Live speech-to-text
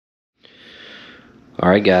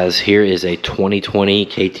Alright guys, here is a 2020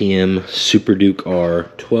 KTM Super Duke R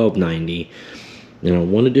 1290, and I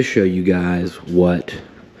wanted to show you guys what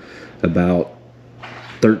about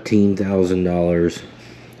 $13,000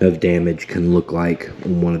 of damage can look like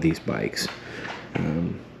on one of these bikes.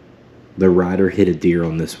 The rider hit a deer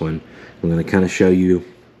on this one. I'm going to kind of show you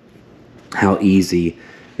how easy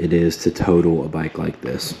it is to total a bike like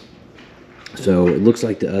this. So it looks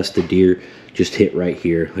like to us the deer just hit right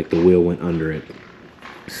here, like the wheel went under it.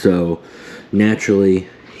 So naturally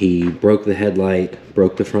he broke the headlight,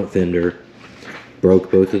 broke the front fender,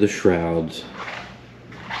 broke both of the shrouds.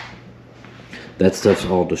 That stuff's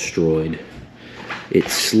all destroyed. It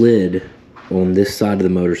slid on this side of the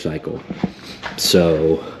motorcycle.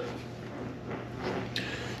 So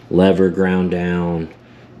lever ground down,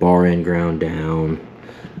 bar end ground down,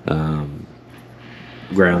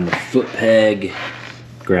 ground the foot peg,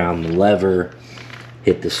 ground the lever,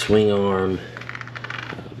 hit the swing arm.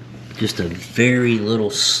 Just a very little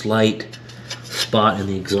slight spot in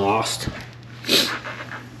the exhaust.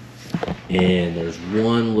 And there's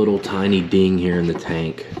one little tiny ding here in the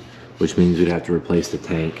tank, which means we'd have to replace the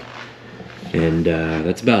tank. And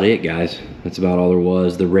that's about it, guys. That's about all there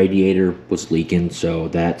was. The radiator was leaking, so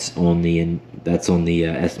that's on the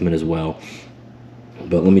estimate as well.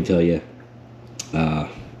 But let me tell you,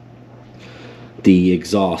 the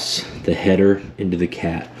exhaust, the header into the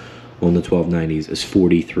cat on the 1290s is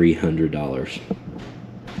 $4,300.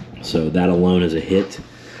 So that alone is a hit.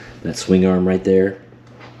 That swing arm right there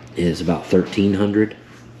is about $1,300.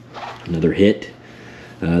 Another hit.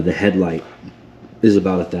 The headlight is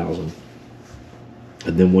about $1,000.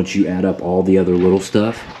 And then once you add up all the other little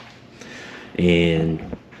stuff,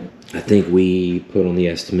 and I think we put on the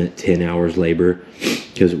estimate 10 hours labor,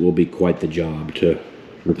 because it will be quite the job to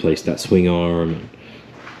replace that swing arm and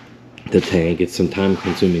the tank. It's some time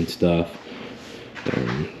consuming stuff.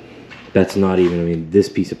 That's not even, I mean, this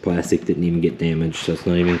piece of plastic didn't even get damaged, so it's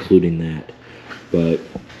not even including that. But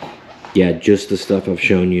yeah, just the stuff I've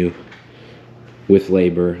shown you with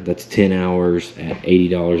labor, that's 10 hours at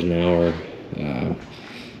 $80 an hour.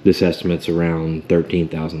 This estimate's around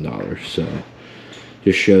 $13,000. So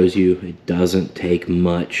just shows you it doesn't take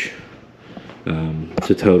much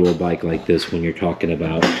to total a bike like this when you're talking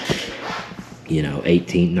about, you know,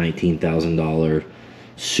 $18,000, $19,000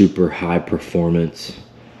 super high performance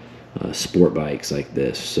sport bikes like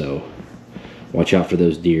this. So watch out for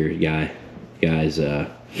those deer, guys.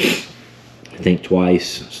 Think twice,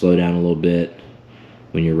 slow down a little bit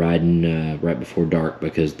when you're riding right before dark,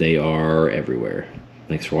 because they are everywhere.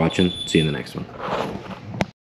 Thanks for watching. See you in the next one.